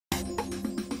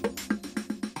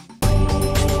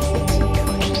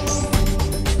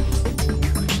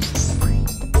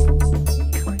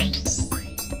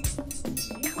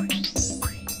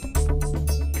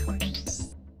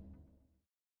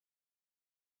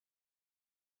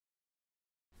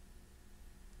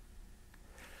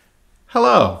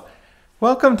Hello,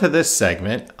 welcome to this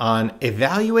segment on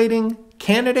evaluating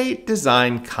candidate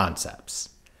design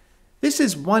concepts. This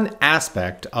is one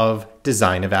aspect of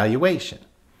design evaluation.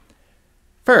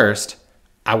 First,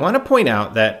 I want to point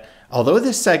out that although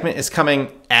this segment is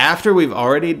coming after we've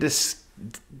already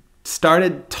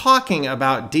started talking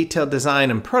about detailed design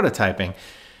and prototyping,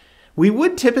 we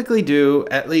would typically do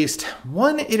at least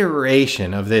one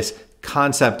iteration of this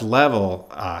concept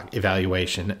level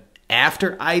evaluation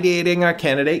after ideating our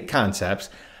candidate concepts,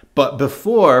 but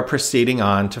before proceeding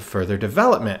on to further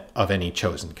development of any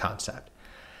chosen concept.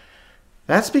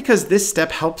 That's because this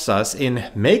step helps us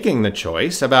in making the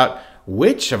choice about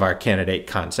which of our candidate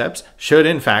concepts should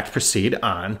in fact proceed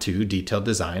on to detailed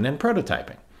design and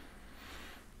prototyping.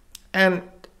 And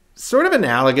sort of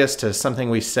analogous to something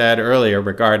we said earlier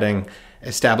regarding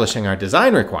establishing our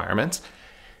design requirements,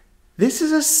 this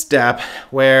is a step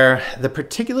where the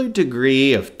particular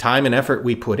degree of time and effort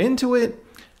we put into it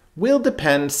will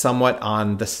depend somewhat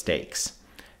on the stakes.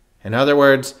 In other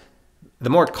words, the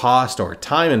more cost or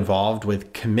time involved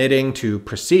with committing to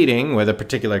proceeding with a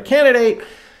particular candidate,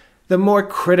 the more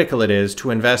critical it is to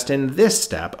invest in this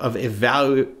step of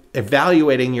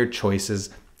evaluating your choices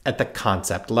at the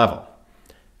concept level.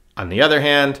 On the other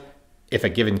hand, if a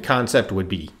given concept would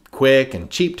be quick and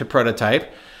cheap to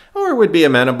prototype, or would be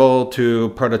amenable to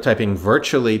prototyping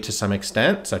virtually to some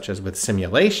extent, such as with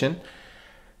simulation,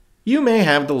 you may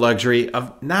have the luxury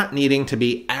of not needing to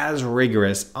be as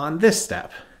rigorous on this step.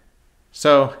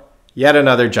 So, yet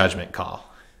another judgment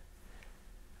call.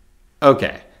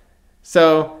 Okay,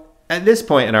 so at this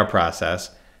point in our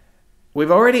process,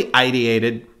 we've already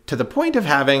ideated to the point of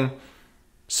having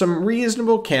some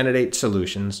reasonable candidate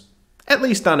solutions, at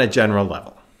least on a general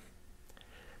level.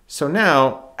 So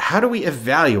now, how do we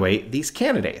evaluate these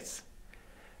candidates?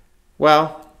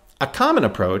 Well, a common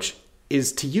approach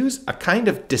is to use a kind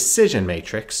of decision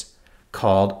matrix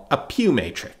called a Pew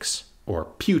matrix, or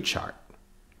Pew chart.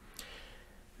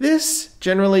 This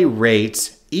generally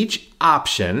rates each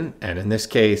option, and in this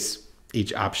case,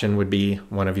 each option would be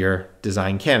one of your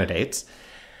design candidates,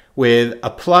 with a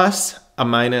plus, a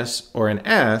minus, or an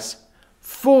S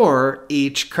for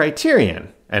each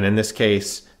criterion. And in this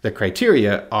case, the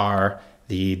criteria are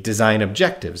the design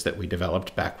objectives that we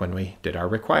developed back when we did our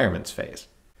requirements phase.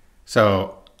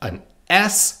 So an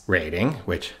S rating,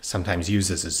 which sometimes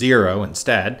uses a 0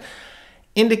 instead,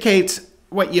 indicates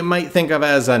what you might think of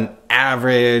as an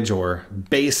average or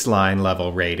baseline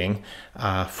level rating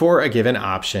for a given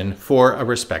option for a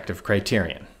respective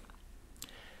criterion.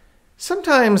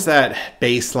 Sometimes that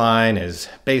baseline is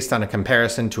based on a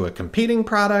comparison to a competing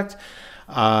product,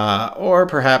 or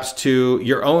perhaps to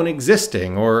your own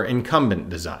existing or incumbent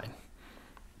design.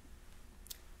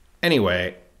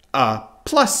 Anyway, a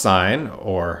plus sign,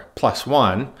 or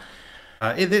 +1,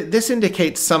 this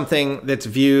indicates something that's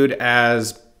viewed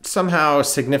as somehow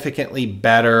significantly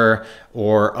better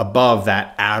or above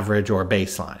that average or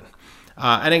baseline.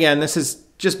 And again, this is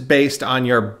just based on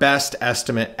your best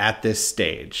estimate at this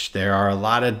stage. There are a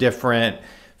lot of different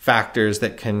factors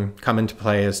that can come into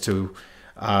play as to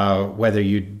whether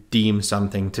you deem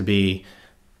something to be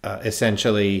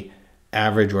essentially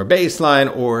average or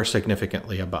baseline or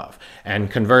significantly above.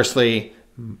 And conversely,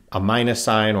 a minus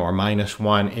sign or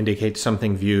 -1 indicates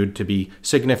something viewed to be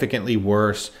significantly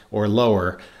worse or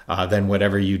lower than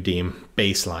whatever you deem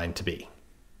baseline to be.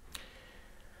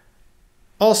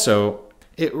 Also,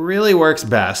 it really works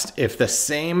best if the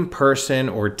same person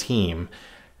or team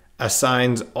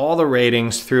assigns all the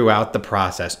ratings throughout the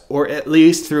process, or at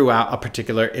least throughout a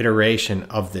particular iteration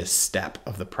of this step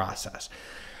of the process.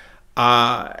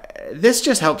 This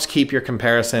just helps keep your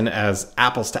comparison as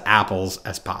apples to apples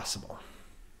as possible.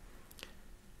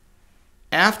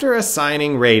 After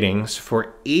assigning ratings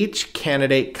for each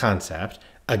candidate concept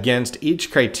against each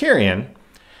criterion,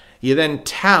 you then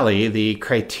tally the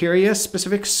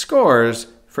criteria-specific scores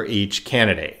for each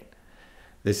candidate.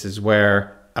 This is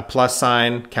where a plus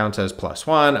sign counts as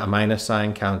 +1, a minus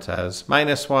sign counts as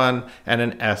 -1, and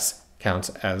an S counts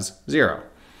as 0.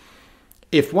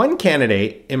 If one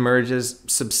candidate emerges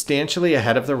substantially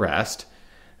ahead of the rest,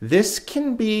 this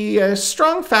can be a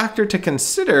strong factor to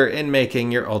consider in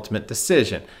making your ultimate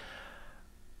decision.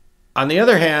 On the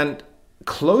other hand,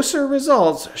 closer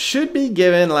results should be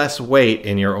given less weight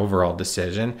in your overall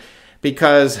decision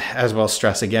because, as we'll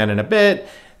stress again in a bit,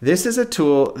 this is a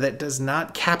tool that does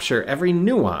not capture every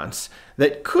nuance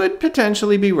that could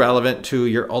potentially be relevant to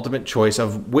your ultimate choice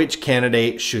of which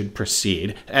candidate should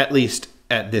proceed, at least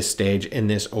at this stage in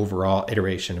this overall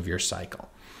iteration of your cycle.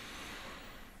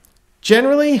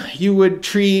 Generally, you would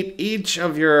treat each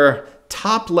of your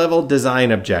top-level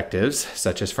design objectives,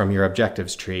 such as from your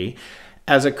objectives tree,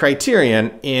 as a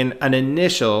criterion in an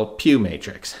initial Pew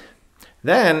matrix.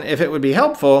 Then, if it would be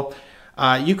helpful,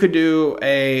 you could do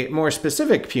a more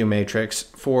specific Pew matrix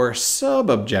for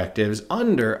sub-objectives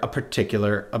under a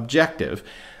particular objective.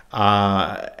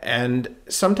 And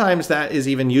sometimes that is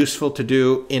even useful to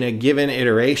do in a given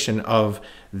iteration of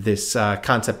this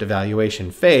concept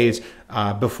evaluation phase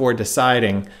before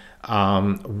deciding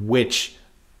which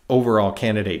overall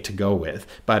candidate to go with.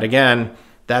 But again,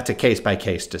 that's a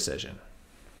case-by-case decision.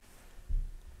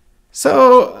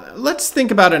 So let's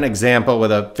think about an example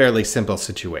with a fairly simple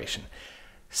situation.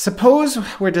 Suppose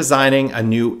we're designing a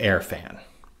new air fan.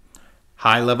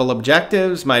 High-level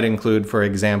objectives might include, for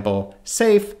example,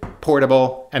 safe,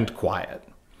 portable, and quiet.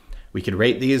 We could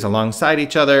rate these alongside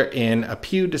each other in a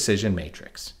Pew decision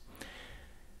matrix.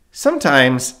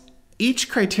 Sometimes each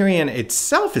criterion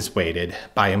itself is weighted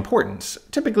by importance,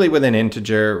 typically with an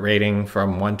integer rating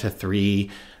from 1 to 3,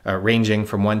 ranging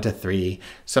from 1 to 3,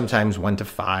 sometimes 1 to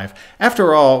 5.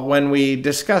 After all, when we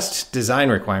discussed design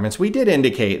requirements, we did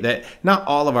indicate that not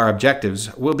all of our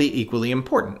objectives will be equally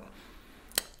important.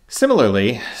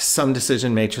 Similarly, some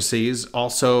decision matrices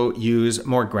also use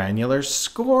more granular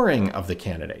scoring of the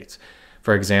candidates.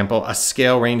 For example, a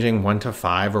scale ranging 1 to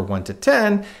 5 or 1 to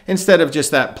 10 instead of just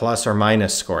that plus or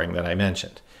minus scoring that I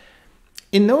mentioned.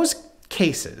 In those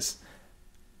cases,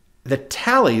 the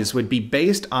tallies would be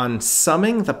based on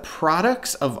summing the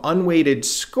products of unweighted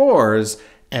scores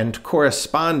and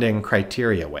corresponding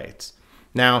criteria weights.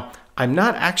 Now, I'm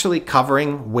not actually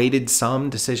covering weighted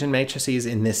sum decision matrices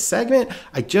in this segment.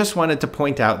 I just wanted to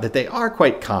point out that they are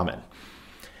quite common.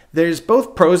 There's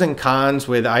both pros and cons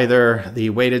with either the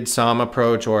weighted sum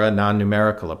approach or a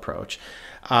non-numerical approach.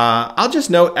 I'll just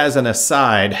note as an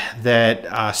aside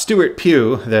that Stuart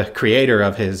Pew, the creator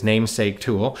of his namesake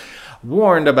tool,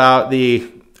 warned about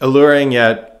the alluring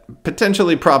yet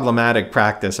potentially problematic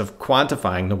practice of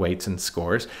quantifying the weights and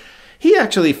scores. He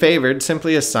actually favored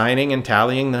simply assigning and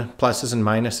tallying the pluses and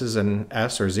minuses and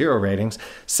S or 0 ratings,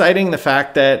 citing the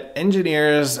fact that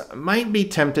engineers might be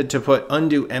tempted to put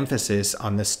undue emphasis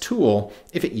on this tool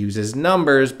if it uses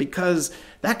numbers, because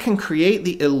that can create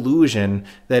the illusion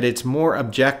that it's more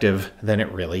objective than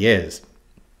it really is.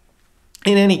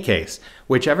 In any case,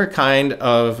 whichever kind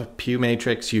of Pew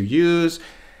matrix you use,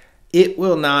 it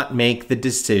will not make the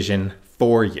decision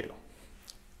for you.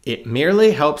 It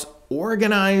merely helps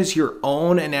organize your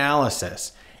own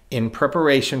analysis in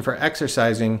preparation for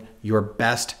exercising your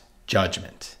best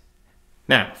judgment.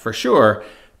 Now, for sure,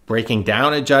 breaking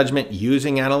down a judgment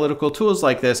using analytical tools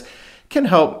like this can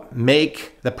help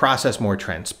make the process more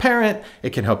transparent.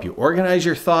 It can help you organize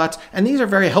your thoughts, and these are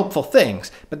very helpful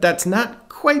things, but that's not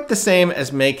quite the same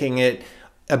as making it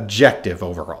objective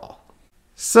overall.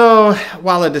 So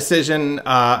while a decision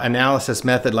analysis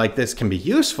method like this can be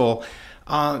useful,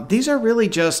 these are really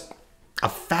just a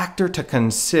factor to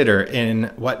consider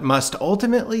in what must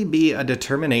ultimately be a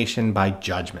determination by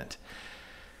judgment.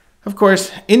 Of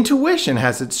course, intuition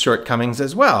has its shortcomings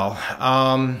as well,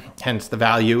 hence the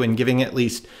value in giving at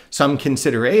least some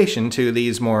consideration to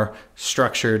these more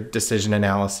structured decision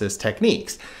analysis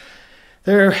techniques.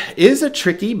 There is a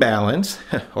tricky balance,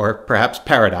 or perhaps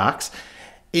paradox,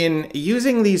 in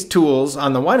using these tools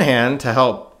on the one hand to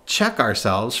help check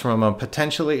ourselves from a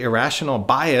potentially irrational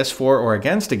bias for or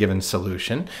against a given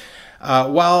solution,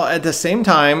 while at the same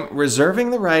time reserving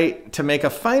the right to make a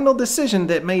final decision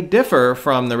that may differ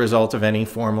from the result of any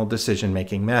formal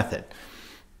decision-making method.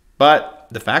 But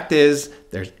the fact is,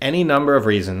 there's any number of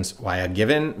reasons why a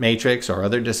given matrix or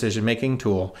other decision-making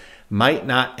tool might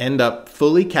not end up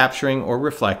fully capturing or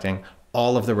reflecting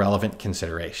all of the relevant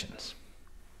considerations.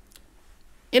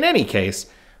 In any case,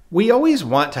 we always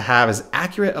want to have as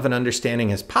accurate of an understanding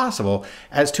as possible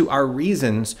as to our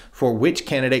reasons for which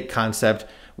candidate concept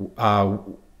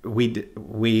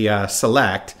we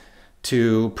select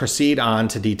to proceed on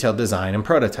to detailed design and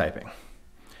prototyping.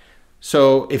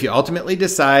 So if you ultimately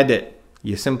decide that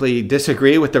you simply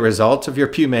disagree with the results of your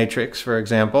Pew matrix, for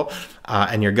example,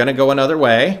 and you're going to go another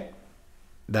way,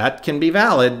 that can be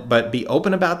valid, but be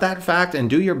open about that fact and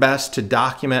do your best to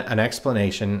document an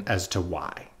explanation as to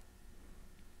why.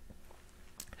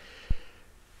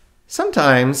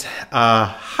 Sometimes a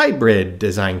hybrid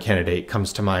design candidate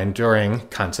comes to mind during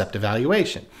concept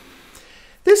evaluation.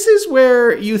 This is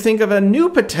where you think of a new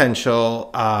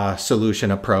potential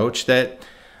solution approach that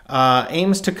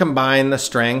aims to combine the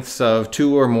strengths of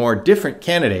two or more different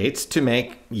candidates to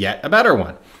make yet a better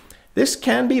one. This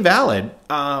can be valid,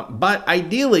 but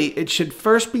ideally it should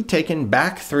first be taken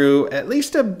back through at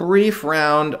least a brief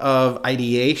round of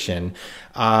ideation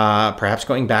perhaps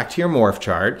going back to your morph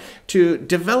chart, to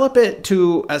develop it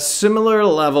to a similar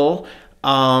level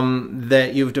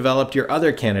that you've developed your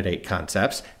other candidate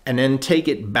concepts, and then take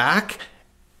it back,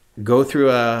 go through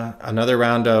another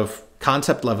round of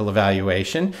concept level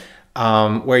evaluation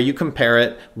where you compare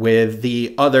it with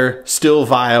the other still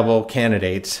viable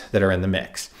candidates that are in the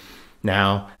mix.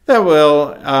 Now, that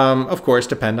will, of course,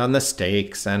 depend on the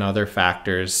stakes and other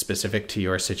factors specific to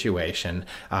your situation,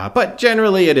 but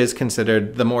generally it is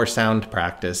considered the more sound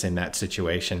practice in that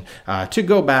situation to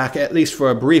go back, at least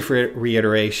for a brief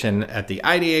reiteration at the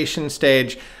ideation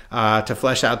stage, to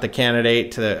flesh out the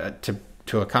candidate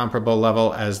to a comparable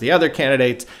level as the other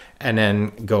candidates, and then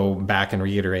go back and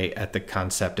reiterate at the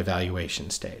concept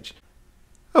evaluation stage.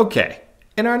 Okay,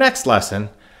 in our next lesson,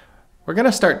 we're going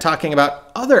to start talking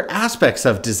about other aspects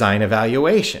of design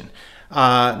evaluation,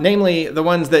 namely the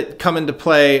ones that come into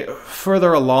play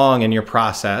further along in your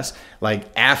process, like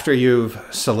after you've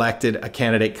selected a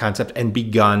candidate concept and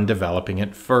begun developing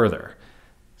it further.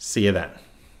 See you then.